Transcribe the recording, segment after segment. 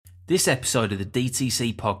This episode of the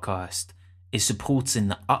DTC podcast is supporting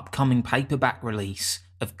the upcoming paperback release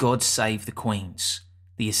of God Save the Queens,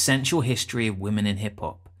 The Essential History of Women in Hip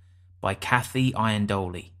Hop by Kathy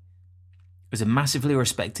Iandoli. As a massively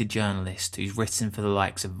respected journalist who's written for the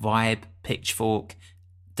likes of Vibe, Pitchfork,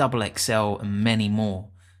 XXL and many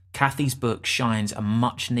more, Kathy's book shines a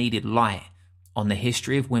much needed light on the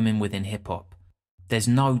history of women within hip hop. There's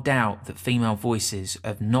no doubt that female voices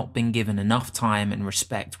have not been given enough time and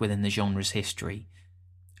respect within the genre's history,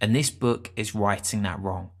 and this book is righting that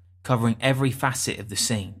wrong, covering every facet of the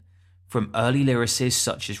scene, from early lyricists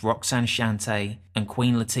such as Roxanne Shante and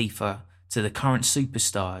Queen Latifah to the current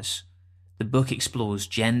superstars. The book explores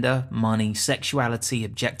gender, money, sexuality,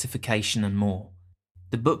 objectification and more.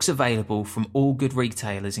 The book's available from all good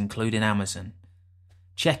retailers including Amazon.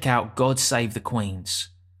 Check out God Save the Queens,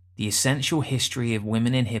 The Essential History of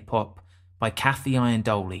Women in Hip Hop by Kathy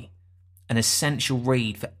Iandoli, an essential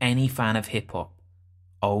read for any fan of hip hop,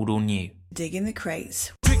 old or new. Digging the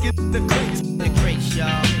crates. Digging the crates,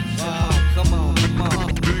 y'all. Wow, come on.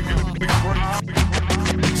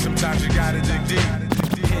 Sometimes you gotta dig deep.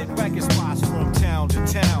 Hit racket spots from town to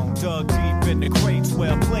town. Dug deep in the crates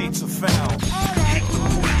where plates are found. Hit the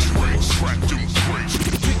crates, track them crates.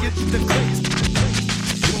 Digging the crates.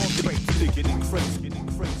 Digging crates.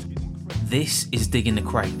 This is Digging the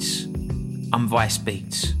Crates. I'm Vice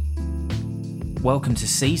Beats. Welcome to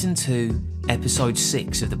Season 2, Episode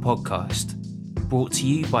 6 of the podcast, brought to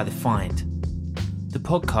you by The Find. The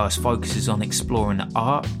podcast focuses on exploring the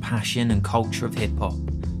art, passion and culture of hip-hop,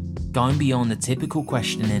 going beyond the typical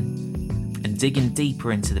questioning and digging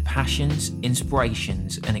deeper into the passions,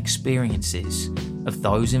 inspirations and experiences of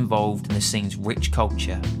those involved in the scene's rich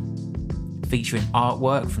culture, featuring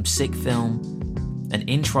artwork from Sick Film and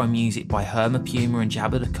intro music by Herma Puma and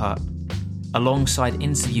Jabba the Cut, alongside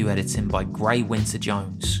interview editing by Gray Winter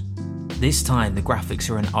Jones. This time the graphics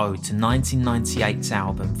are an ode to 1998's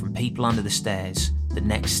album from People Under the Stairs, The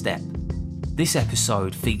Next Step. This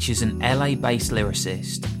episode features an LA-based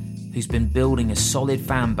lyricist who's been building a solid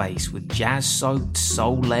fan base with jazz-soaked,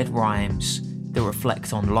 soul-led rhymes that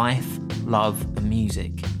reflect on life, love and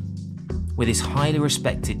music. With his highly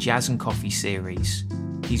respected Jazz and Coffee series,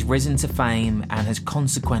 he's risen to fame and has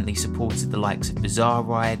consequently supported the likes of Bizarre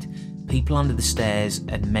Ride, People Under the Stairs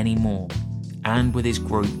and many more, and with his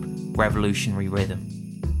group Revolutionary Rhythm.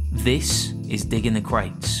 This is Digging the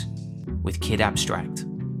Crates with Kid Abstract.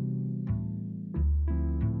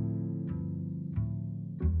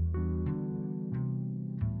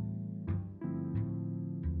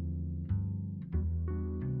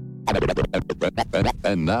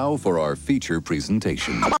 And now for our feature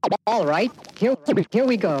presentation. All right, here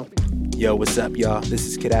we go. Yo, what's up, y'all? This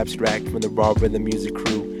is Kid Abstract from the Raw Rhythm Music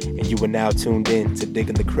Crew, and you are now tuned in to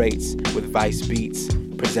Digging the Crates with Vice Beats,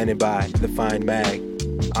 presented by The Find Mag.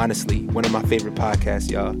 Honestly, one of my favorite podcasts,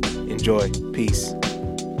 y'all. Enjoy. Peace.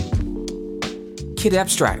 Kid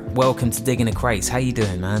Abstract, welcome to Digging the Crates. How you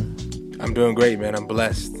doing, man? I'm doing great, man. I'm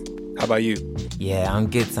blessed. How about you? Yeah, I'm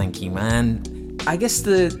good, thank you, man. I guess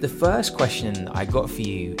the first question I got for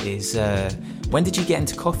you is, when did you get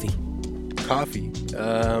into coffee? Coffee?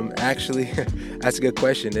 Actually, that's a good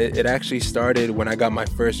question. It actually started when I got my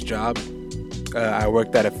first job. I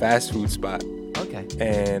worked at a fast food spot. Okay.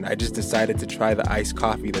 And I just decided to try the iced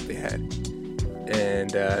coffee that they had.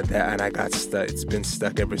 And I got stuck. It's been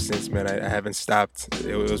stuck ever since, man. I haven't stopped.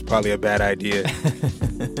 It was probably a bad idea.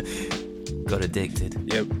 Got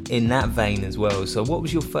addicted. Yep. In that vein as well, so what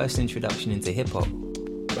was your first introduction into hip-hop?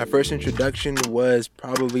 My first introduction was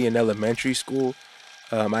probably in elementary school.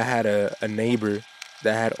 I had a neighbor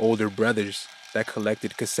that had older brothers that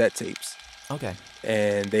collected cassette tapes. Okay.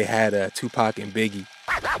 And they had Tupac and Biggie.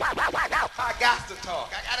 I got to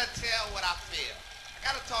talk. I got to tell what I feel. I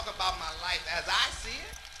got to talk about my life as I see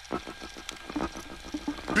it.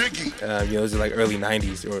 Biggie. It was like early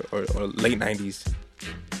 90s or late 90s.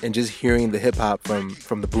 And just hearing the hip hop from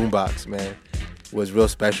the boombox, man, was real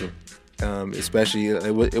special. Especially,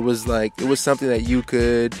 it was something that you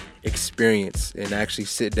could experience and actually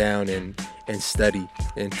sit down and study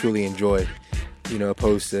and truly enjoy.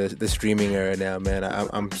 Opposed to the streaming era now, man.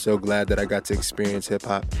 I'm so glad that I got to experience hip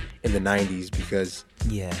hop in the 90s because,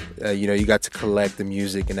 yeah, you got to collect the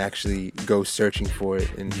music and actually go searching for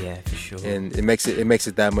it. And yeah, for sure. And it makes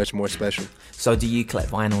it that much more special. So, do you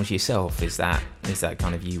collect vinyls yourself? Is that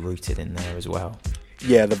kind of you rooted in there as well?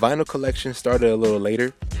 Yeah, the vinyl collection started a little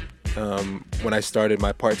later, when I started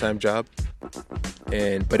my part-time job,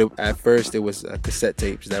 but at first it was cassette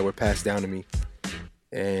tapes that were passed down to me.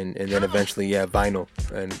 And then eventually, yeah, vinyl,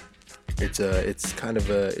 and it's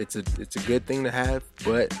a good thing to have,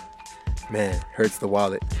 but man, hurts the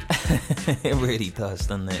wallet. It really does,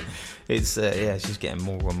 doesn't it? It's it's just getting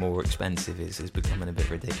more and more expensive. It's becoming a bit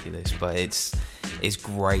ridiculous, but it's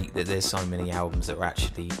great that there's so many albums that are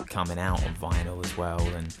actually coming out on vinyl as well,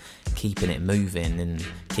 and keeping it moving and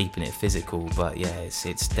keeping it physical. But yeah,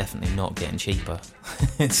 it's definitely not getting cheaper.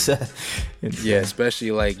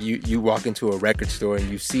 Especially like you walk into a record store and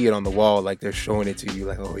you see it on the wall, like they're showing it to you,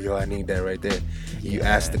 like, oh, yo, I need that right there. You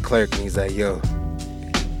ask the clerk and he's like, yo,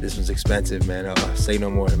 this one's expensive, man. I'll say no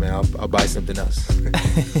more, man. I'll buy something else.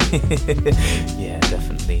 Yeah,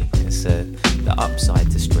 definitely. It's the upside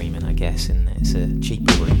to streaming, I guess, and it's a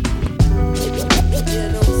cheaper route.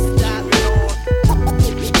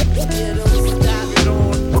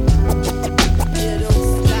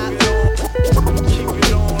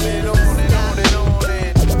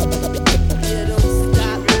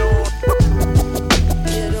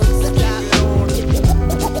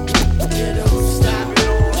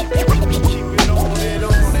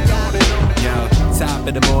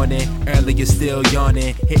 Early, still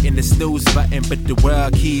yawning, hitting the snooze button, but the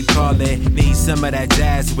world keep calling. Need some of that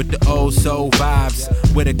jazz with the old soul vibes.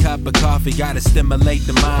 With a cup of coffee, gotta stimulate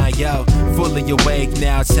the mind, yo. Fully awake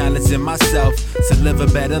now, challenging myself to live a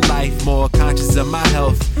better life, more conscious of my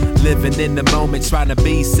health. Living in the moment, trying to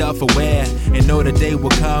be self-aware, and know the day will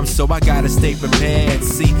come, so I gotta stay prepared.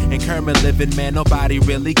 See, in current living, man, nobody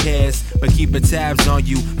really cares, but keeping tabs on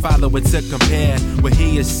you, following to compare what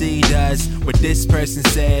he or she does, what this person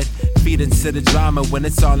said. Feed into the drama when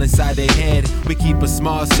it's all inside their head. We keep a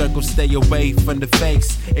small circle, stay away from the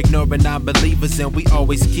fakes, ignoring non-believers, and we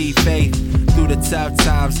always keep faith. Through the tough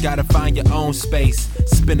times, gotta find your own space.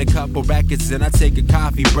 Spin a couple records and I take a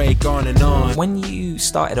coffee break, on and on. When you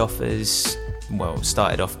started off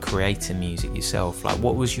creating music yourself, like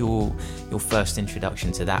what was your first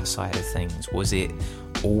introduction to that side of things? Was it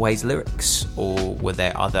always lyrics, or were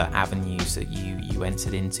there other avenues that you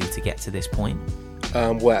entered into to get to this point?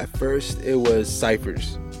 Well, at first it was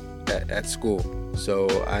ciphers at school. So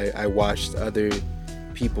I watched other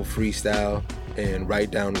people freestyle and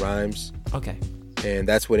write down rhymes. Okay. And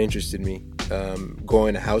that's what interested me.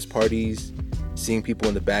 Going to house parties, seeing people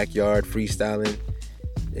in the backyard freestyling,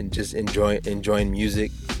 and just enjoying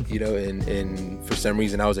music, and for some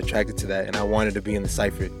reason I was attracted to that, and I wanted to be in the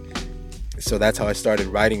cipher. So that's how I started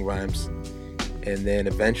writing rhymes, and then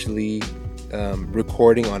eventually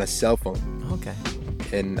recording on a cell phone. Okay.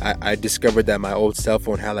 And I discovered that my old cell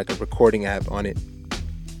phone had like a recording app on it.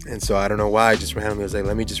 And so I don't know why, I just randomly was like,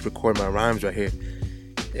 let me just record my rhymes right here.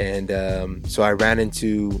 And so I ran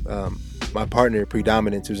into my partner,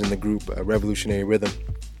 Predominance, who's in the group Revolutionary Rhythm.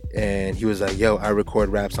 And he was like, yo, I record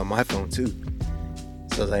raps on my phone too.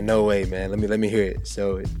 So I was like, no way, man, let me hear it.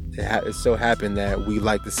 So it so happened that we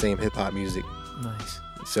liked the same hip hop music. Nice.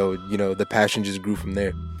 So, the passion just grew from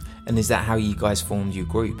there. And is that how you guys formed your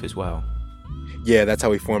group as well? Yeah, that's how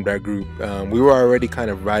we formed our group. We were already kind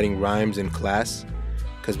of writing rhymes in class,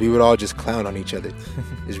 because we would all just clown on each other.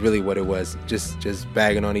 Is really what it was. Just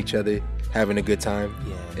bagging on each other, having a good time.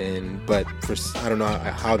 Yeah. But I don't know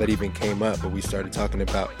how that even came up, but we started talking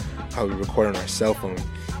about how we record on our cell phone,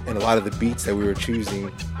 and a lot of the beats that we were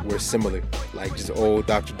choosing were similar, like just old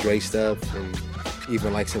Dr. Dre stuff, and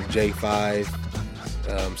even like some J5,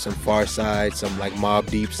 some Pharcyde, some like Mobb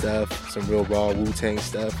Deep stuff, some real raw Wu-Tang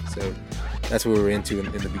stuff. So that's what we were into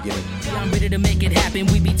in the beginning. I'm ready to make it happen.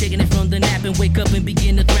 We be taking it from the nap and wake up and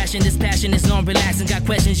begin to thrashing. This passion is non-relaxing. Got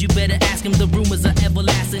questions, you better ask them. The rumors are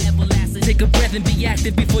everlasting. Take a breath and be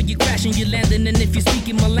active before you crash and you're landing. And if you're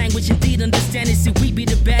speaking my language, indeed understand it. See, we be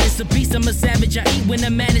the baddest. A beast, I'm a savage. I eat when I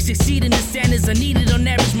manage. Succeed in the standards. I need it on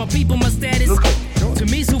average. My people, my status. To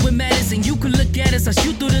me's who it matters. And you can look at us. I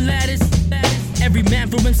shoot through the ladders. Every man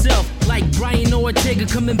for himself, like Brian Ortega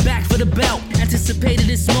coming back for the belt. Anticipated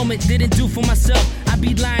this moment, didn't do for myself. I'd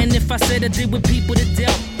be lying if I said I did with people that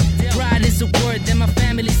dealt. Pride is a word that my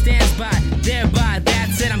family stands by. Thereby, that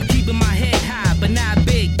said, I'm keeping my head high, but not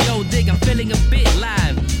big. Yo, dig, I'm feeling a bit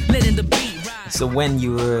live, letting the beat ride. So when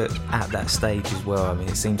you were at that stage as well, I mean,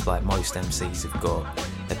 it seems like most MCs have got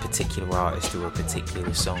a particular artist or a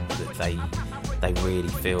particular song that they really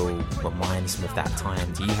feel reminds them of that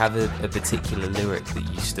time. Do you have a particular lyric that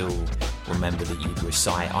you still remember that you'd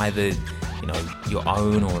recite, either your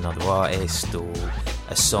own or another artist, or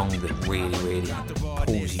a song that really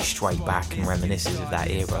pulls you straight back and reminisces of that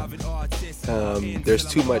era? There's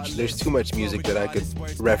too much music that I could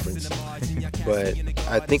reference, but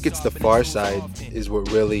I think it's the Pharcyde is what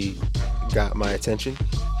really got my attention.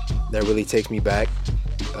 That really takes me back,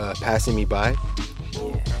 Passing Me By.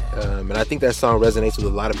 And I think that song resonates with a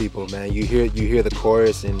lot of people, man. You hear the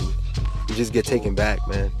chorus and you just get taken back,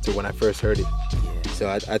 man, to when I first heard it. Yeah, So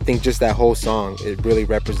I think just that whole song, it really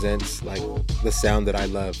represents like the sound that I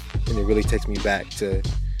love, and it really takes me back to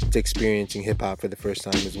experiencing hip hop for the first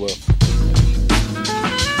time as well.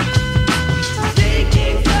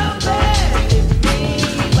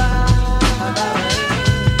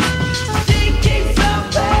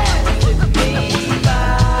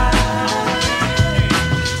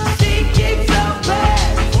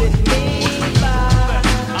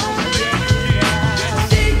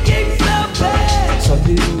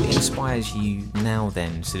 You now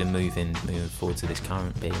then sort of moving forward to this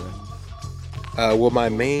current era? Well, my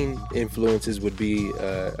main influences would be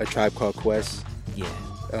A Tribe Called Quest. Yeah.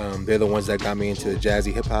 They're the ones that got me into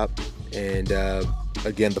jazzy hip hop, and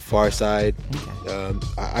again, The Far Side. Okay.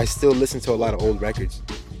 I still listen to a lot of old records.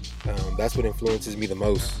 That's what influences me the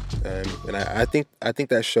most, and I think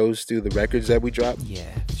that shows through the records that we drop.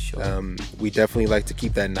 Yeah, sure. We definitely like to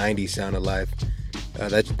keep that '90s sound alive.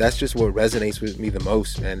 That's just what resonates with me the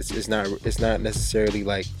most, man. It's not necessarily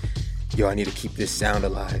like, yo, I need to keep this sound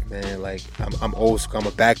alive, man. Like I'm old school. I'm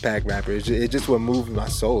a backpack rapper. It's just what moves my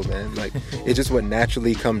soul, man. Like it's just what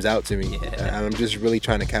naturally comes out to me. Yeah. And I'm just really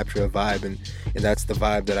trying to capture a vibe, and that's the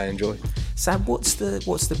vibe that I enjoy. Sam, what's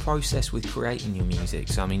the process with creating your music?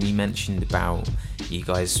 So I mean, you mentioned about you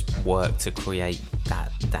guys work to create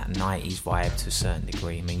that 90s vibe to a certain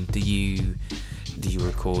degree. I mean, do you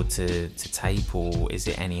record to tape, or is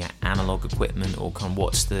it any analog equipment, or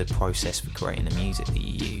what's the process for creating the music that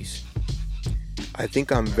you use? I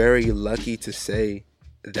think I'm very lucky to say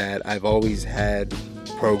that I've always had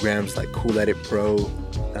programs like Cool Edit Pro,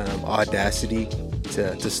 Audacity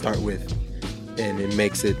to start with, and it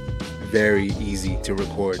makes it very easy to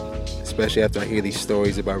record, especially after I hear these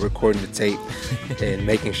stories about recording the tape and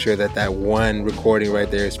making sure that one recording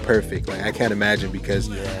right there is perfect. Like I can't imagine,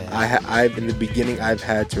 because I've in the beginning I've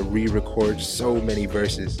had to re-record so many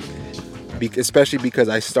verses, especially because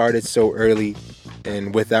I started so early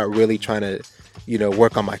and without really trying to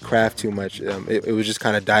work on my craft too much. It was just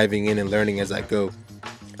kind of diving in and learning as I go.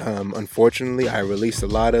 Unfortunately, I released a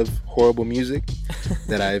lot of horrible music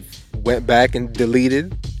that I've went back and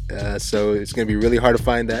deleted. So it's going to be really hard to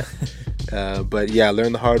find that. But yeah, I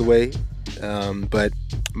learned the hard way. But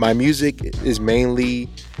my music is mainly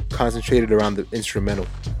concentrated around the instrumental,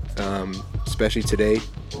 especially today.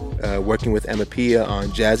 Working with Emma Pia on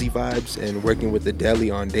jazzy vibes and working with the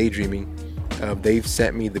Deli on daydreaming. They've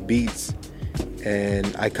sent me the beats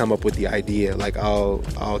and I come up with the idea. Like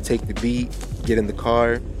I'll take the beat, get in the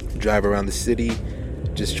car, drive around the city,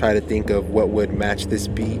 just try to think of what would match this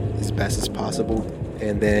beat as best as possible.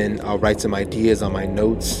 And then I'll write some ideas on my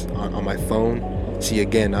notes on my phone. See,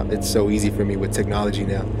 again, it's so easy for me with technology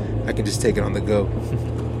now. I can just take it on the go.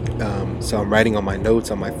 So I'm writing on my notes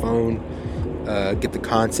on my phone, get the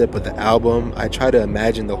concept of the album. I try to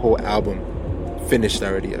imagine the whole album finished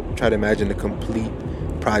already. I try to imagine the complete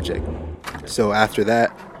project. So after that,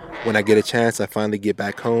 when I get a chance, I finally get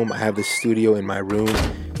back home. I have the studio in my room,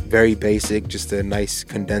 very basic, just a nice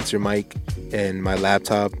condenser mic and my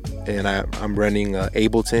laptop. And I'm running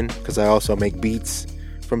Ableton, because I also make beats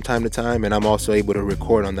from time to time, and I'm also able to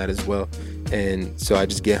record on that as well. And so I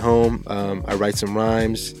just get home, I write some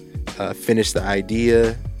rhymes, finish the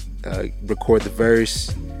idea, record the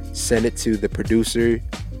verse, send it to the producer,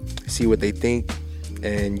 see what they think.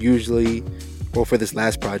 And usually, well, for this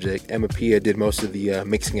last project, Emma Pia did most of the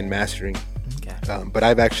mixing and mastering. Okay. But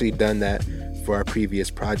I've actually done that for our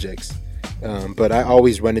previous projects. But I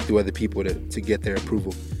always run it through other people to get their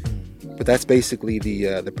approval. But that's basically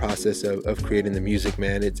the process of creating the music,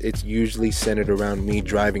 man. It's usually centered around me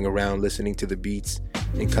driving around, listening to the beats,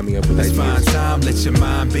 and coming up with ideas. Find time, let your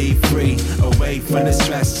mind be free. Away from the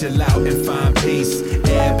stress, chill out and find peace.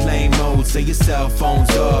 Airplane mode, so your cell phone's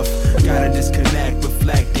off. Gotta disconnect,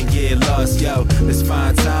 reflect, and get lost, yo. Let's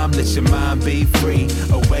find time, let your mind be free.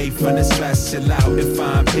 Away from the stress, chill out and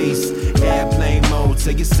find peace. Airplane mode,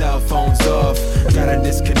 so your cell phone's off. Gotta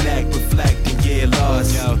disconnect, reflect, and get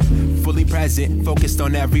lost, yo. Fully present, focused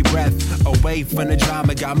on every breath. Away from the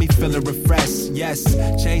drama, got me feeling refreshed. Yes,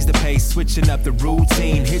 change the pace, switching up the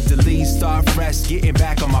routine. Hit the lead, start fresh, getting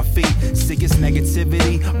back on my feet. Sickest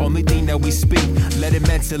negativity, only thing that we speak. Let it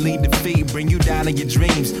mentally defeat, bring you down in your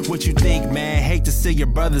dreams. What you think, man? Hate to see your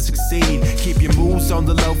brother succeed. Keep your moves on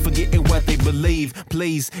the low, forgetting what they believe.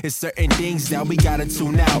 Please, it's certain things that we gotta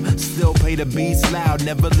tune out. Still play the beats loud,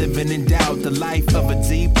 never living in doubt. The life of a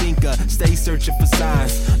deep thinker, stay searching for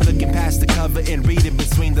signs. Looking past the cover and reading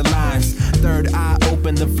between the lines. Third eye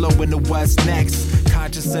open, the flow into what's next.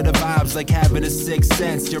 Conscious of the vibes like having a sixth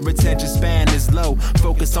sense. Your attention span is low,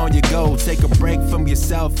 focus on your goal. Take a break from your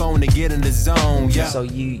cell phone and get in the zone, yeah. So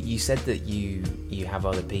you said that you you have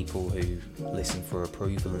other people who listen for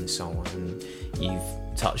approval and so on. And you've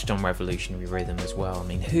touched on Revolutionary Rhythm as well. I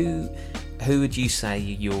mean, who would you say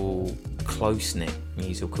your close-knit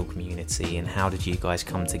musical community, and how did you guys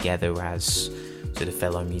come together as sort of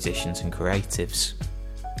fellow musicians and creatives?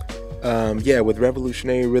 With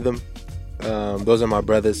Revolutionary Rhythm, those are my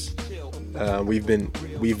brothers. We've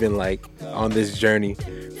been like on this journey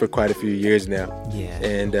for quite a few years now. Yeah.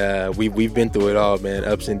 And we've been through it all, man.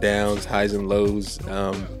 Ups and downs, highs and lows.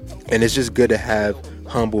 And it's just good to have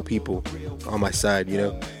humble people on my side, you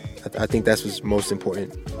know. I think that's what's most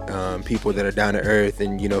important. People that are down to earth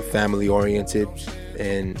and, you know, family oriented.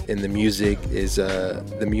 And the music is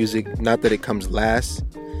the music, not that it comes last,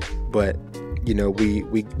 but you know,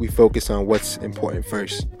 we focus on what's important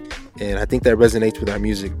first. And I think that resonates with our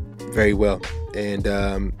music very well. And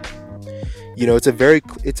you know, it's a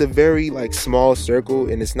very like small circle,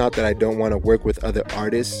 and it's not that I don't want to work with other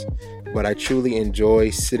artists, but I truly enjoy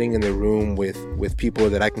sitting in the room with people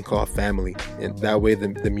that I can call family, and that way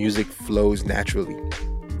the music flows naturally.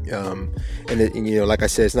 And you know, like I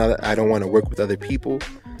said, it's not that I don't want to work with other people,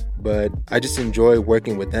 but I just enjoy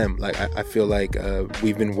working with them. Like I feel like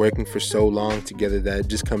we've been working for so long together that it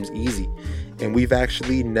just comes easy. And we've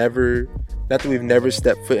actually never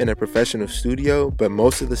stepped foot in a professional studio, but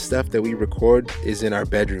most of the stuff that we record is in our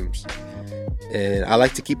bedrooms. And I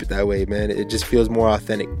like to keep it that way, man. It just feels more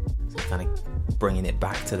authentic. So kind of bringing it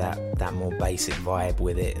back to that more basic vibe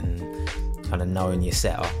with it, and kind of knowing your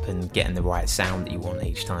setup and getting the right sound that you want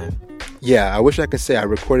each time. Yeah, I wish I could say I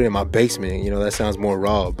recorded in my basement. You know, that sounds more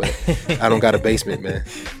raw, but I don't got a basement, man.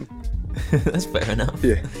 That's fair enough.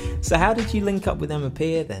 Yeah. So how did you link up with Emma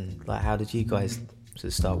Pier then? Like, how did you guys sort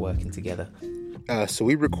of start working together? So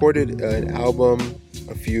we recorded an album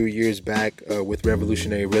a few years back with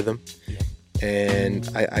Revolutionary Rhythm. And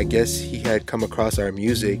I guess he had come across our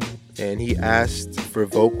music, and he asked for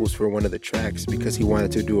vocals for one of the tracks because he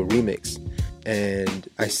wanted to do a remix. And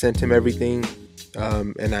I sent him everything,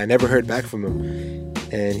 and I never heard back from him.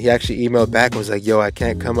 And he actually emailed back and was like, yo, I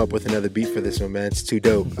can't come up with another beat for this one, man. It's too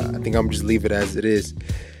dope. I think I'm just leave it as it is.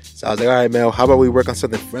 So I was like, all right, man, how about we work on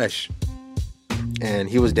something fresh? And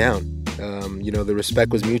he was down. You know, the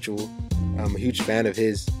respect was mutual. I'm a huge fan of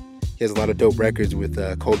his. He has a lot of dope records with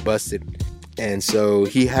Cold Busted. And so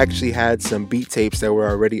he actually had some beat tapes that were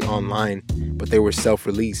already online, but they were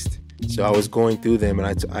self-released. So I was going through them,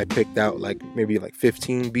 and I picked out maybe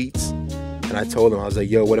 15 beats. And I told him, I was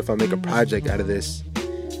like, yo, what if I make a project out of this?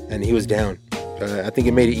 And he was down. I think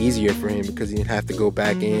it made it easier for him because he didn't have to go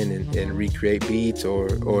back in and recreate beats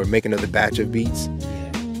or make another batch of beats.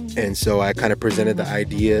 And so I kind of presented the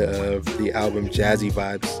idea of the album Jazzy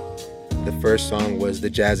Vibes. The first song was the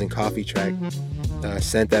Jazz and Coffee track.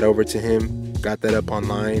 Sent that over to him, got that up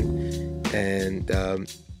online, and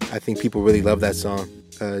I think people really love that song.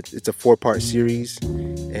 It's a 4-part series,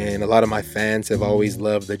 and a lot of my fans have always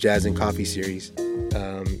loved the Jazz and Coffee series.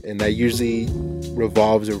 And that usually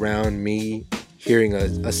revolves around me hearing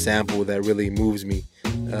a sample that really moves me.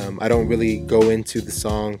 I don't really go into the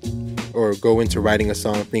song or go into writing a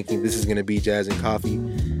song thinking this is going to be Jazz and Coffee.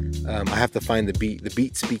 I have to find the beat. The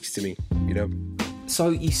beat speaks to me, you know? So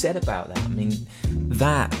you said about that, I mean,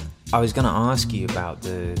 that, I was going to ask you about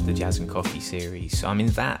the Jazz and Coffee series. So, I mean,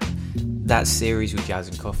 that series with Jazz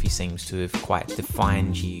and Coffee seems to have quite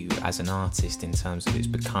defined you as an artist in terms of it's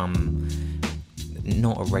become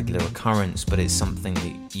not a regular occurrence, but it's something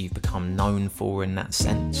that you've become known for in that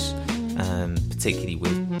sense, particularly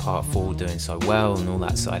with Part 4 doing so well and all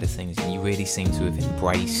that side of things. And you really seem to have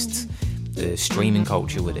embraced the streaming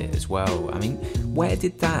culture with it as well. I mean, where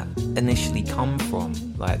did that initially come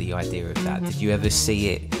from, like the idea of that? Did you ever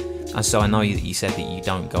see it? So I know that you said that you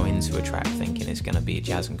don't go into a track thinking it's going to be a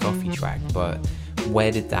Jazz and Coffee track, but where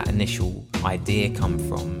did that initial idea come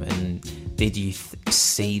from? And did you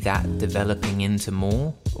see that developing into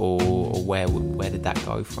more, or where did that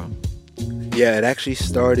go from? Yeah, it actually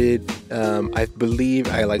started, I believe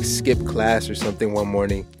I skipped class or something one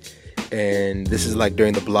morning, and this is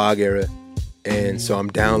during the blog era. And so I'm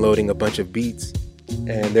downloading a bunch of beats,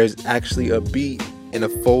 and there's actually a beat in a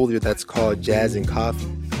folder that's called Jazz and Coffee.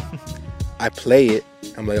 I play it.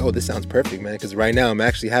 I'm like, oh, this sounds perfect, man, because right now I'm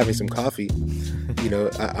actually having some coffee. You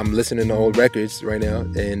know, I'm listening to old records right now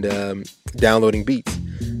and downloading beats.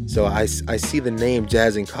 So I see the name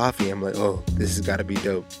Jazz and Coffee. I'm like, oh, this has got to be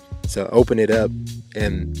dope. So I open it up,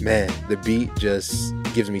 and man, the beat just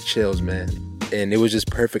gives me chills, man. And it was just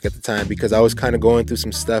perfect at the time because I was kind of going through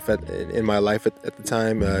some stuff in my life at the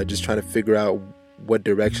time, just trying to figure out what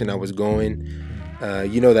direction I was going.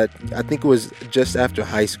 You know, that I think it was just after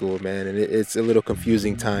high school, man, and it's a little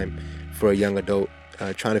confusing time for a young adult.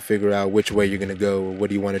 trying to figure out which way you're going to go, or what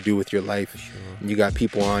do you want to do with your life. Sure. And you got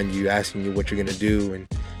people on you asking you what you're going to do, and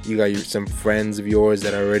you got some friends of yours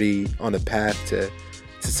that are already on the path to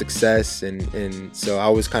success, and so I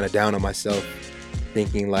was kind of down on myself,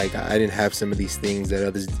 thinking like I didn't have some of these things that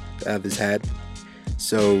others had.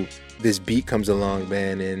 So this beat comes along,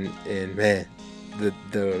 man, and man,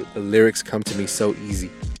 the lyrics come to me so easy.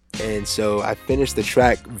 And so I finished the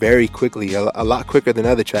track very quickly, a lot quicker than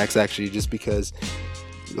other tracks actually, just because,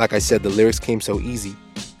 like I said, the lyrics came so easy.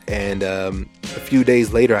 And a few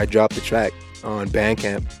days later, I dropped the track on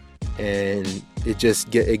Bandcamp, and it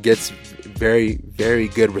gets very, very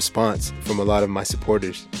good response from a lot of my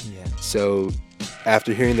supporters. Yeah. So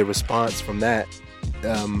after hearing the response from that,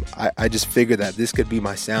 I just figured that this could be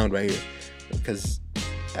my sound right here, because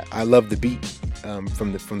I love the beat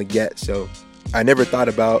from the get. So I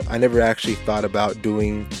never actually thought about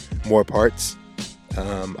doing more parts.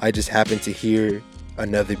 I just happened to hear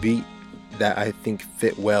another beat that I think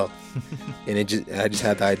fit well, and I just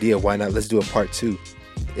had the idea, why not? Let's do a part 2.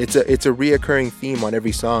 It's a reoccurring theme on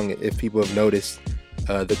every song. If people have noticed,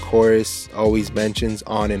 the chorus always mentions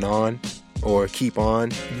on and on, or keep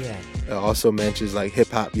on. Yeah. It also mentions like hip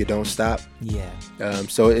hop, you don't stop. Yeah.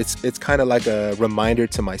 So it's kind of like a reminder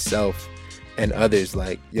to myself and others,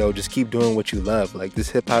 like, yo, just keep doing what you love. Like this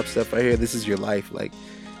hip hop stuff right here, this is your life. Like,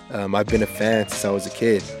 I've been a fan since I was a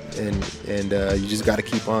kid, and you just got to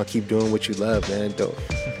keep doing what you love, man.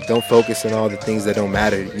 Don't focus on all the things that don't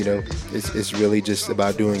matter. You know, it's really just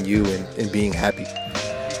about doing you and being happy.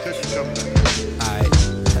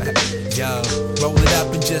 Yo, roll it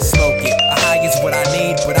up and just smoke it. A high is what I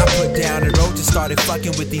need, but I put down the road, just started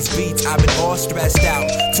fucking with these beats. I've been all stressed out,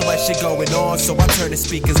 too much shit going on, so I turn the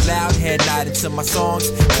speakers loud, head nodded to my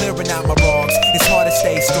songs, clearing out my wrongs. It's hard to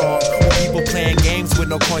stay strong when people playing games with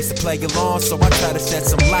no coins to play along, so I try to shed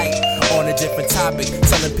some light on a different topic,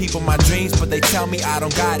 telling people my dreams, but they tell me I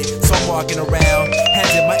don't got it. So I'm walking around,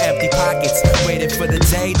 hands in my empty pockets, waiting for the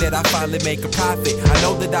day that I finally make a profit. I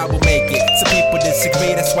know that I will make it. Some people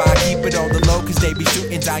disagree, that's why I keep it on the low, cause they be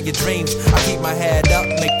shooting down your dreams. I keep my head up,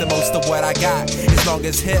 make the most of what I got. As long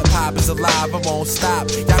as hip hop is alive, I won't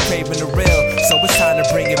stop. Y'all craving the real, so it's time to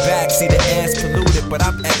bring it back. See, the air's polluted, but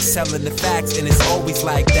I'm excelling the facts, and it's always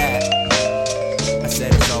like that. I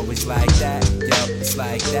said it's always like that, yo, it's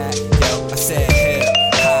like that, yo. I said hip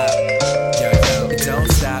hop, yo, it don't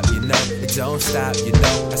stop, you know, it don't stop, you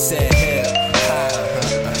know. I said hip hop,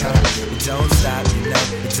 it don't stop, you know,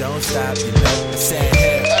 it don't stop, you know. I said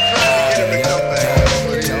hip hop,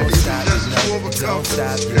 yo, it don't stop, you know, it don't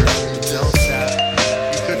stop, you know, it don't stop.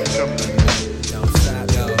 Don't stop,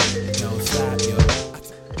 yo, it don't stop, yo.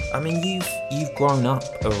 I mean, you've grown up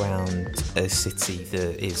around a city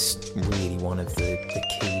that is really one of the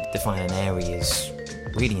key defining areas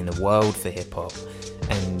really in the world for hip-hop,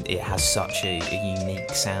 and it has such a unique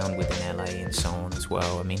sound within LA and so on as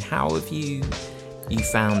well. I mean, how have you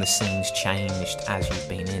found the scene's changed as you've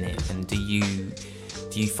been in it, and do you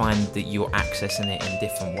find that you're accessing it in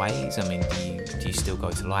different ways? I mean, do you still go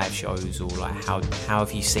to live shows, or like how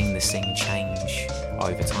have you seen the scene change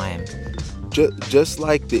over time? Just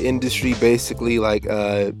like the industry, basically, like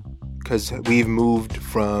because we've moved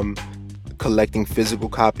from collecting physical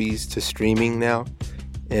copies to streaming now,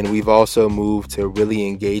 and we've also moved to really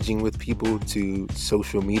engaging with people to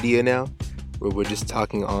social media now, where we're just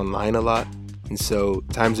talking online a lot. And so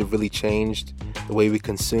times have really changed. The way we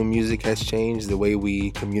consume music has changed. The way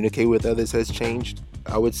we communicate with others has changed.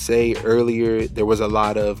 I would say earlier there was a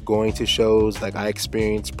lot of going to shows. Like I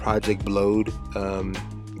experienced Project Blowed,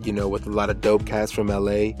 with a lot of dope cats from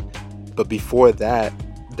LA. But before that,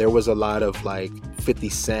 there was a lot of like 50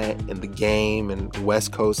 Cent and The Game, and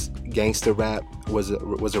West Coast gangster rap was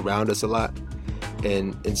around us a lot.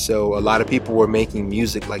 And so a lot of people were making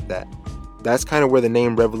music like that. That's kind of where the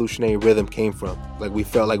name Revolutionary Rhythm came from. Like we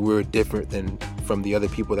felt like we were different than from the other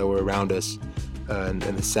people that were around us, and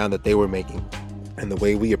the sound that they were making and the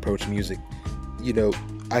way we approach music. You know,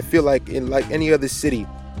 I feel like in like any other city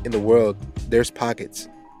in the world, there's pockets.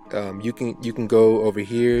 You can go over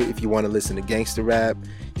here if you want to listen to gangster rap.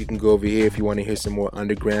 You can go over here if you want to hear some more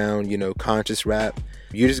underground, conscious rap.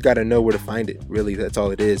 You just got to know where to find it. Really, that's all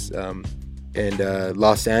it is. And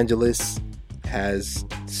Los Angeles has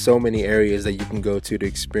so many areas that you can go to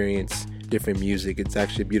experience different music. It's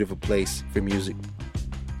actually a beautiful place for music.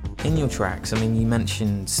 In your tracks, I mean, you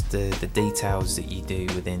mentioned the details that you do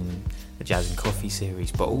within the Jazz and Coffee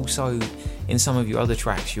series, but also in some of your other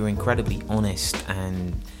tracks, you're incredibly honest,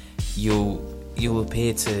 and you'll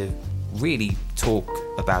appear to really talk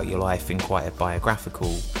about your life in quite a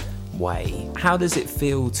biographical way. How does it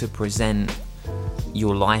feel to present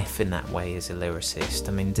your life in that way as a lyricist?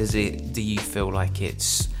 I mean, do you feel like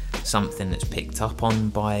it's something that's picked up on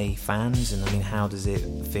by fans? And I mean, how does it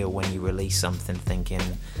feel when you release something thinking,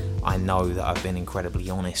 I know that I've been incredibly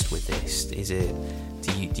honest with this?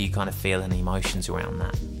 Do you kind of feel any emotions around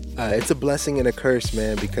that? It's a blessing and a curse,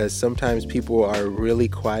 man, because sometimes people are really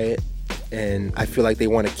quiet and I feel like they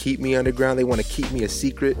want to keep me underground. They want to keep me a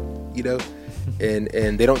secret, you know, and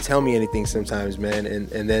they don't tell me anything sometimes, man.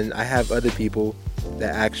 And then I have other people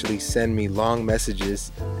that actually send me long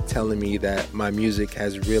messages telling me that my music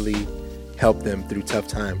has really helped them through tough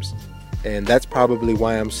times. And that's probably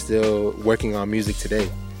why I'm still working on music today,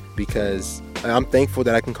 because I'm thankful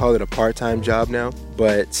that I can call it a part-time job now,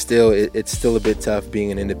 but still, it's still a bit tough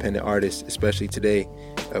being an independent artist, especially today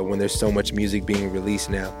when there's so much music being released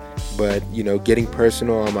now. But, you know, getting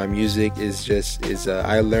personal on my music is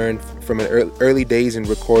I learned from an early days in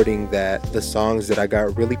recording that the songs that I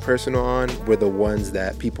got really personal on were the ones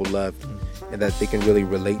that people loved and that they can really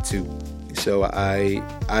relate to. So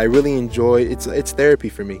I really enjoy, it's therapy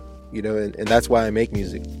for me, you know, and that's why I make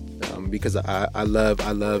music, because I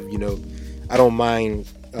love, you know, I don't mind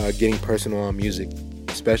getting personal on music,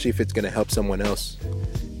 especially if it's going to help someone else.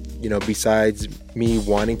 You know, besides me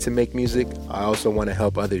wanting to make music, I also want to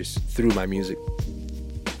help others through my music.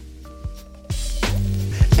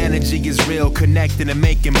 Energy is real, connecting and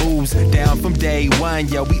making moves. Down from day one,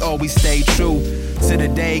 yo, we always stay true. Till the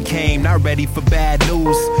day came, not ready for bad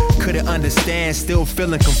news. Couldn't understand, still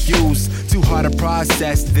feeling confused. Too hard to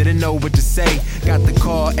process, didn't know what to say. Got the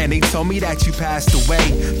call and they told me that you passed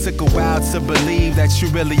away. Took a while to believe that you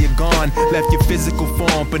really are gone. Left your physical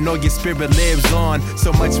form, but know your spirit lives on.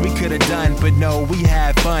 So much we could have done, but no, we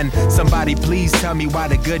had fun. Somebody please tell me why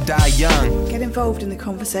the good die young. Get involved in the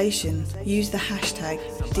conversation. Use the hashtag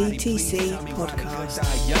DTC Podcast.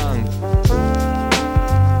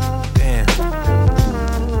 Damn.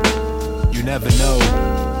 You never know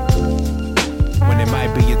when it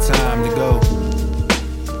might be your time to go.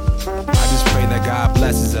 I just pray that God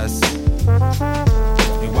blesses us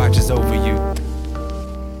and watches over you.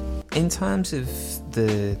 In terms of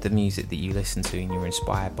the music that you listen to and you're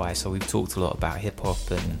inspired by, so we've talked a lot about hip-hop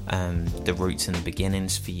and the roots and the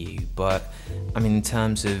beginnings for you, but I mean, in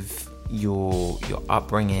terms of your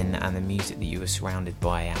upbringing and the music that you were surrounded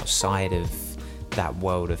by outside of that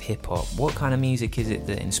world of hip-hop, what kind of music is it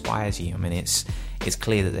that inspires you? I mean, it's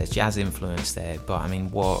clear that there's jazz influence there, but I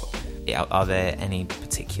mean, are there any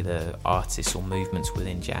particular artists or movements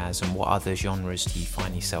within jazz, and what other genres do you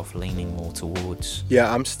find yourself leaning more towards?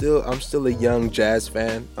 Yeah, I'm still a young jazz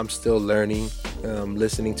fan. I'm still learning,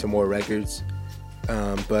 listening to more records,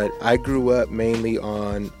 but I grew up mainly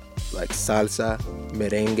on like salsa,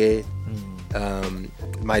 merengue.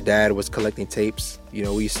 My dad was collecting tapes. You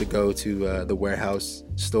know, we used to go to the Warehouse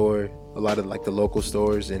store, a lot of like the local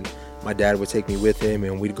stores, and my dad would take me with him,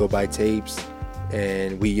 and we'd go buy tapes,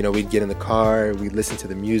 and we'd get in the car, we'd listen to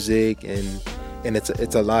the music, and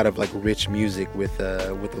it's a lot of like rich music with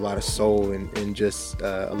a lot of soul and just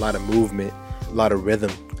a lot of movement, a lot of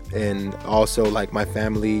rhythm. And also, like, my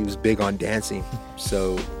family was big on dancing,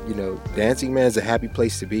 so you know, dancing, man, is a happy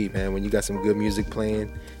place to be, man. When you got some good music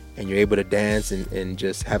playing and you're able to dance and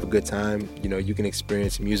just have a good time, you know, you can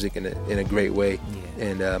experience music in a great way. Yeah.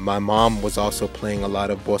 And my mom was also playing a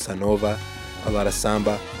lot of bossa nova, a lot of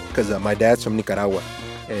samba, because my dad's from Nicaragua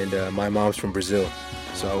and my mom's from Brazil.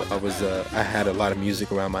 So I had a lot of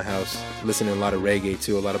music around my house, listening to a lot of reggae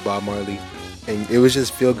too, a lot of Bob Marley. And it was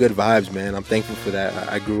just feel good vibes, man. I'm thankful for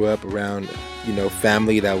that. I grew up around, you know,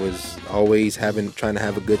 family that was always trying to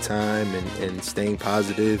have a good time and staying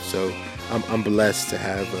positive. So I'm blessed to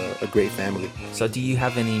have a great family. So do you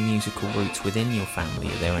have any musical roots within your family?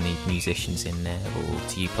 Are there any musicians in there, or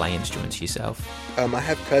do you play instruments yourself? I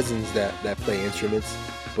have cousins that play instruments,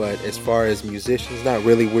 but as far as musicians, not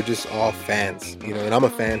really. We're just all fans, you know, and I'm a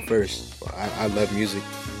fan first. I love music.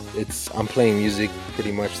 I'm playing music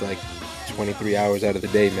pretty much like 23 hours out of the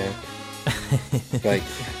day, man. Like,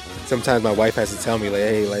 sometimes my wife has to tell me, like,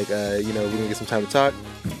 hey, like, you know, we're gonna get some time to talk.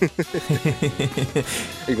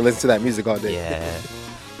 You can listen to that music all day. Yeah.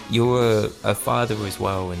 You're a father as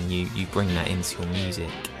well, and you bring that into your music.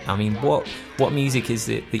 I mean, what music is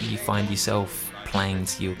it that you find yourself playing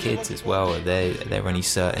to your kids as well? Are there any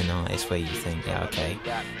certain artists where you think, yeah, okay,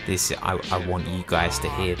 this I want you guys to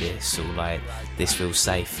hear this, or like, this feels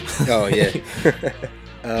safe? Oh yeah.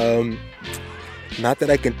 Not that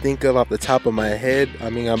I can think of off the top of my head. I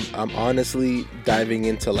mean, I'm honestly diving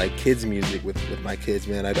into like kids music with my kids,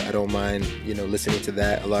 man. I don't mind, you know, listening to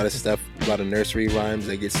that. A lot of stuff, a lot of nursery rhymes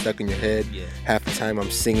that get stuck in your head. Yeah. Half the time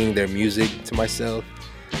I'm singing their music to myself.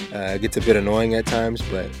 It gets a bit annoying at times,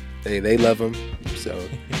 but they love them. So,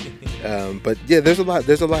 but yeah, there's a lot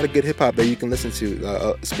of good hip hop that you can listen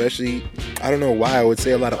to. Especially, I don't know why I would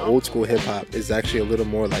say a lot of old school hip hop is actually a little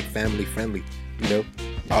more like family friendly. You know,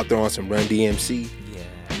 I'll throw on some Run DMC.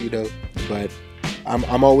 Yeah. You know, but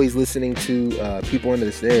I'm always listening to People Under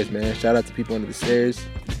the Stairs, man. Shout out to People Under the Stairs.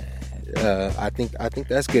 I think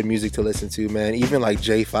that's good music to listen to, man. Even like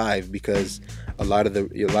J5, because a lot of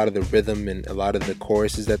the rhythm and a lot of the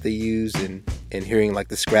choruses that they use, and hearing like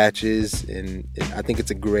the scratches, and I think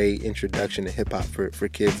it's a great introduction to hip hop for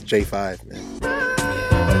kids. J5, man. Yeah,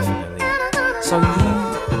 definitely. So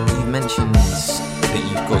you mentioned that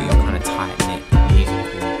you've got your kind of tight knit musical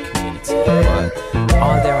community, but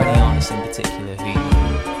are there any artists in particular who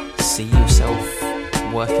you see yourself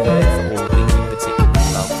working with, or that you particularly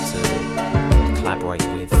love to collaborate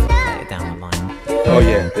with later down the line? Oh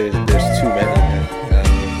yeah, there's too many, man.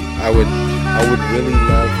 I would really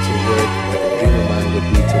love to work. Like a dream of mine would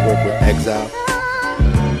be to work with Exile.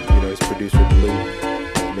 You know, he's produced with Blue.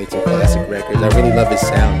 Made some classic records. I really love his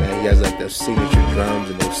sound, man. He has like those signature drums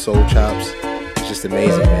and those soul chops. It's just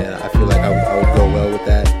amazing, man. I feel like I would go well with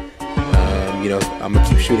that. You know, I'm gonna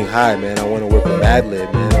keep shooting high, man. I want to work with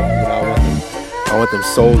Madlib, man. You know, I want them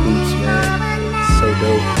soul loops, man. It's so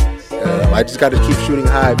dope. I just got to keep shooting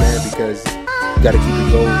high, man, because you got to keep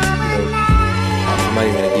your goals. You know, I'm not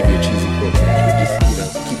even gonna give you a cheesy quote, man. But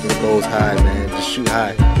just keep your goals high, man. Just shoot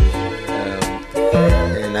high.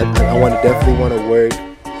 And I definitely want to work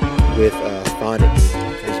with Phonics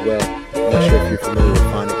as well. I'm not sure if you're familiar with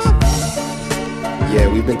Phonics. Yeah,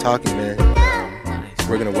 we've been talking, man.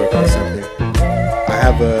 We're gonna work on something.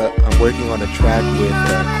 I'm working on a track with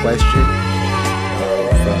Question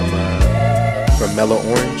from Mellow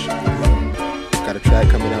Orange. Got a track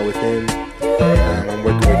coming out with him. I'm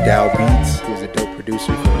working with Dow Beats, who's a dope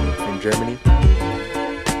producer from Germany.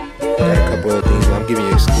 Got a couple other things. I'm giving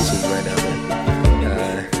you exclusives right now, man.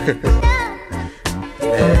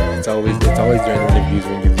 Man, it's always during the interviews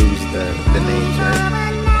when you lose the names, right?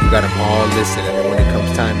 You got them all listed, and then when it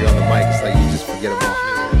comes time you're on the mic, it's like you just forget them all.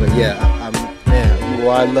 But yeah,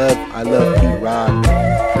 I love Pete Rock,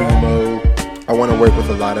 Primo. I want to work with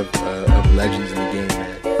a lot of legends in the game,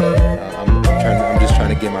 man. I'm just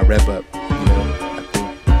trying to get my rep up. You know,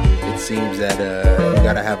 I think it seems that you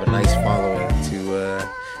gotta have a nice following to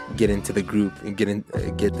get into the group and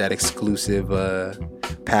get that exclusive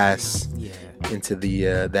pass into the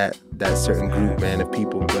that certain group, man, of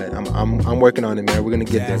people. But I'm working on it, man. We're gonna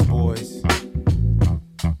get there. Boys.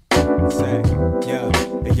 Say,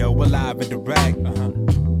 yo, we're live in the rack.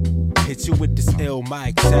 Hit you with this ill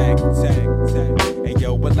mic tag. Hey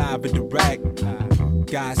yo, we're live in the rack.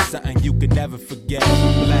 Got something you can never forget.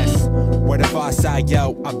 Bless. Word of our side,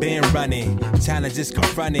 yo, I've been running. Challenges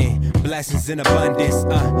confronting. Blessings in abundance.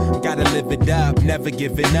 Gotta live it up, never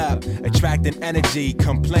giving up. Attracting energy,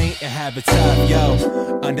 complain and have it tough,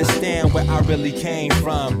 yo. Understand where I really came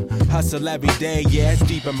from. Hustle every day, yeah, it's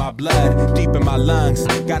deep in my blood, deep in my lungs.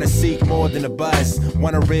 Gotta seek more than a buzz.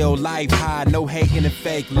 Want a real life high, no hating and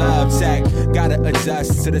fake love. Tech. Gotta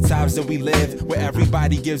adjust to the times that we live, where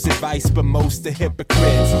everybody gives advice, but most are hypocrites.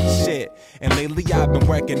 Shit. And lately I've been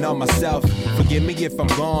working on myself. Forgive me if I'm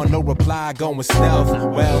gone, no reply, going stealth.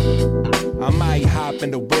 Well, I might hop in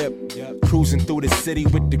the whip, cruising through the city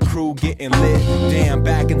with the crew getting lit. Damn,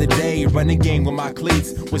 back in the day, running game with my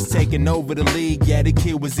cleats was taking over the league. Yeah, the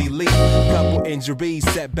kid was elite. Couple injuries,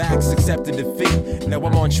 setbacks, accepted defeat. Now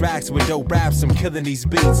I'm on tracks with dope raps, I'm killing these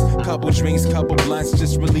beats. Couple drinks, couple blunts,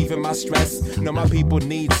 just relieving my stress. Know my people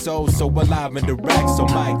need soul, so we're live in the rack. So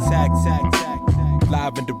mic tag,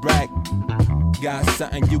 live in the rack. Got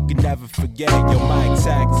something you can never forget. Yo, mic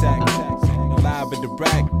tag, live in the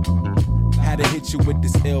rack. Had to hit you with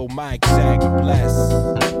this ill mic tag. Bless.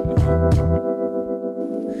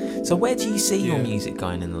 So where do you see your music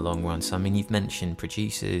going in the long run? So I mean, you've mentioned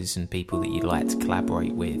producers and people that you'd like to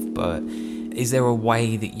collaborate with, but is there a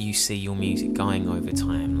way that you see your music going over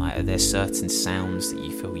time? Like, are there certain sounds that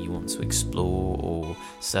you feel you want to explore, or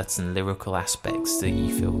certain lyrical aspects that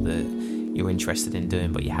you feel that you're interested in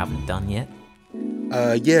doing but you haven't done yet?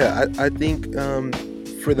 I think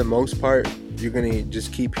for the most part, you're gonna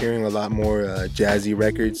just keep hearing a lot more jazzy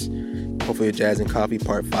records. Hopefully, a Jazz and Coffee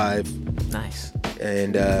Part 5. Nice.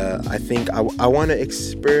 And I think I want to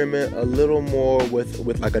experiment a little more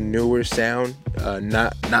with like a newer sound,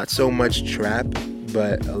 not so much trap,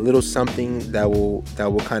 but a little something that will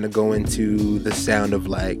kind of go into the sound of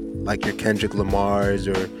like your Kendrick Lamar's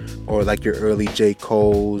or like your early J.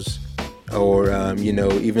 Cole's, or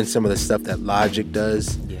even some of the stuff that Logic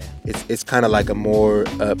does. Yeah. It's kind of like a more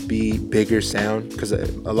upbeat, bigger sound, because a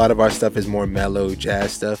lot of our stuff is more mellow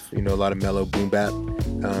jazz stuff. A lot of mellow boom bap.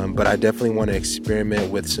 but I definitely want to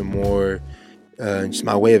experiment with some more. Just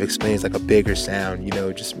my way of explaining is like a bigger sound,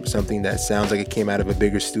 just something that sounds like it came out of a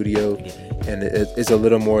bigger studio, and it's a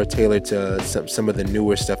little more tailored to some of the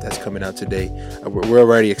newer stuff that's coming out today. We're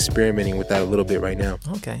already experimenting with that a little bit right now.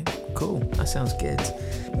 Okay, cool. That sounds good.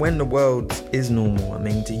 When the world is normal, I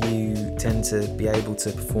mean, do you tend to be able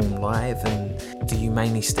to perform live, and do you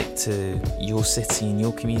mainly stick to your city and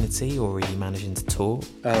your community, or are you managing to tour?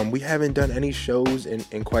 We haven't done any shows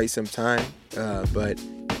in quite some time, but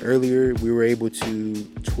earlier we were able to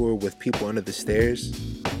tour with People Under the Stairs.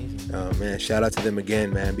 Man, shout out to them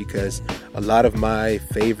again, man, because a lot of my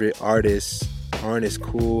favorite artists aren't as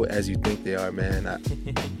cool as you think they are, man.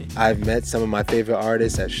 I've met some of my favorite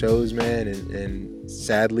artists at shows, man, and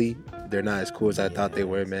sadly they're not as cool as I thought they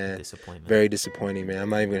were, man. Very disappointing, man. I'm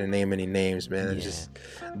not even gonna name any names, man.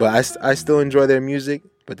 But I still enjoy their music,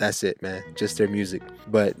 but that's it, man. Just their music.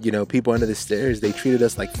 But People Under the Stairs, they treated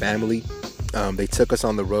us like family. They took us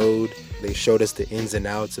on the road. They showed us the ins and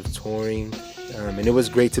outs of touring, and it was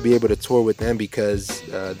great to be able to tour with them because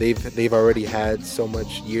they've already had so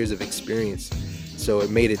much years of experience. So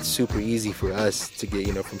it made it super easy for us to get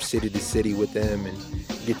from city to city with them and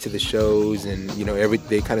get to the shows, and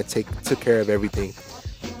they kind of took care of everything,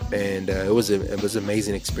 and it was an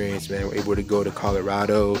amazing experience, man. We're able to go to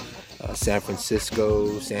Colorado, San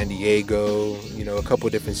Francisco, San Diego, a couple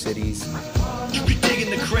different cities. You be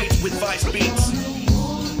digging the crates with Vice Beats.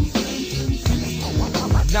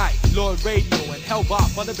 Night, Lord Radio and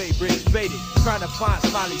Hellbop on the Bay Bridge faded. Trying to find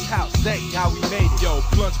Smiley's house, say how we made it. Yo,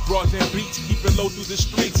 blunts, broads, and beats, keep it low through the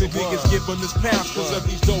streets. And niggas giving us pounds cause of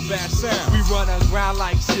these dope ass sounds. We run aground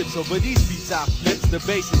like ships over these beats I flips. The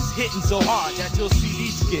bass is hitting so hard that you'll see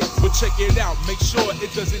these skips. But check it out, make sure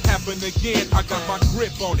it doesn't happen again. I got my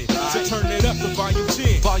grip on it, so turn it up to volume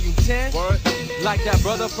 10. Volume 10? Word? Like that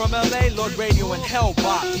brother from LA, Lord Radio and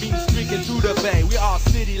Hellbop. Me streaking through the bay, we all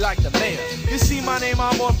city like the mayor. You see my name,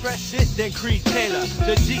 I'm more fresh shit than Creed Taylor,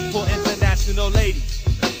 the G for international ladies.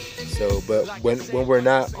 So, but when we're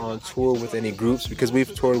not on tour with any groups, because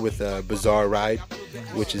we've toured with Bizarre Ride,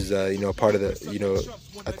 which is part of the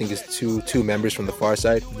I think it's two members from the Far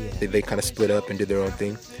Side. They kind of split up and did their own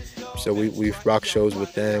thing. So we've rocked shows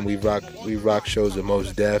with them. We've rocked shows with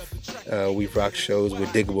Mos Def. We've rocked shows with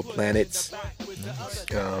Diggable Planets.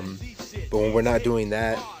 But when we're not doing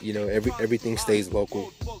that, everything stays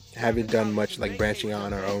local. Haven't done much like branching out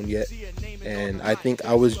on our own yet. And I think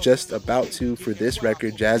I was just about to for this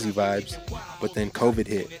record, Jazzy Vibes, but then COVID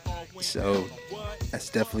hit. So that's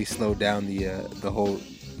definitely slowed down the whole,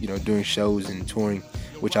 doing shows and touring,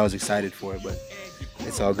 which I was excited for, but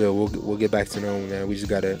it's all good. We'll get back to normal, man. We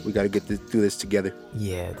gotta get through this together.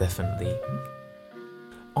 Yeah, definitely.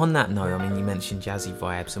 On that note, I mean, you mentioned Jazzy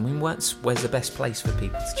Vibes. I mean, where's the best place for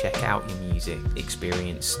people to check out your music,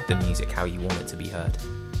 experience the music how you want it to be heard?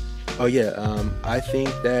 Oh yeah, I think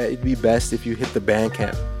that it'd be best if you hit the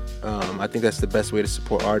Bandcamp. I think that's the best way to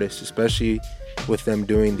support artists, especially with them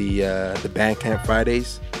doing the Bandcamp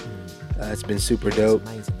Fridays. It's been super dope.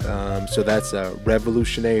 So that's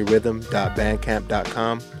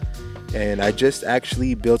revolutionaryrhythm.bandcamp.com. And I just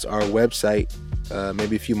actually built our website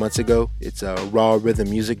maybe a few months ago. It's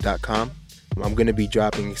rawrhythmmusic.com. I'm going to be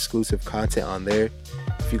dropping exclusive content on there.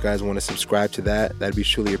 If you guys want to subscribe to that, that'd be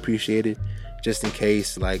truly appreciated. Just in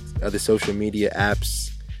case like other social media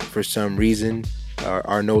apps for some reason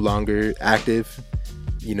are no longer active,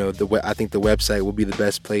 I think the website will be the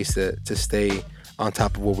best place to stay on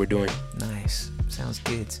top of what we're doing. Nice. Sounds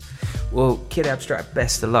good. Well, Kid Abstract,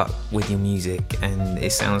 best of luck with your music, and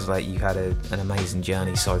it sounds like you had an amazing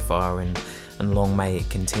journey so far, and long may it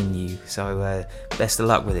continue. So best of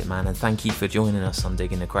luck with it, man, and thank you for joining us on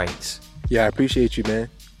Digging the Crates. Yeah, I appreciate you, man.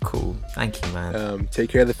 Cool. Thank you, man. Take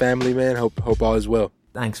care of the family, man. Hope all is well.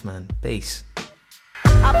 Thanks, man. Peace.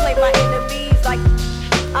 I play my enemies like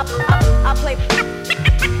I play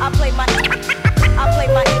my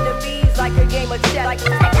enemies like a game of chess, like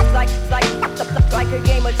a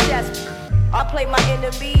game of chess. I play my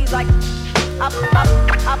enemies like I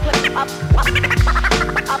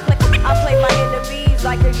play my enemies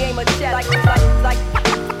like a game of chess,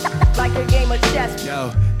 like a game of chess.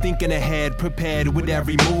 Yo, thinking ahead, prepared with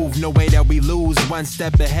every move. No way that we lose, one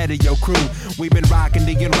step ahead of your crew. We've been rocking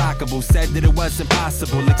the unrockable, said that it wasn't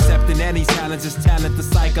possible. Accepting any challenge is talent, the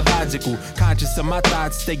psychological. Conscious of my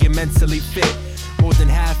thoughts, staying mentally fit. More than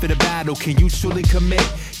half for the battle. Can you truly commit?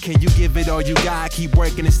 Can you give it all you got? Keep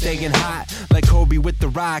working and staying hot. Like Kobe with the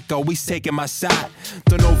rock, always taking my shot.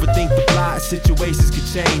 Don't overthink the plot, situations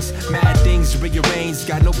can change. Mad things rearrange,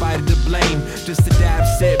 got nobody to blame. Just adapt,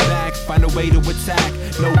 sit back, find a way to attack.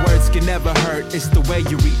 No words can never hurt, it's the way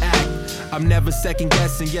you react. I'm never second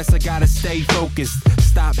guessing, yes I gotta stay focused.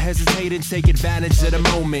 Stop hesitating, take advantage of the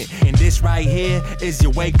moment. And this right here is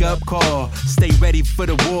your wake up call. Stay ready for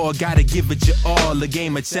the war, gotta give it your all, a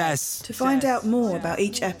game of chess. To find out more about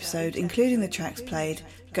each episode, including the tracks played,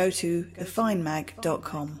 go to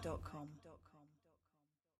thefindmag.com.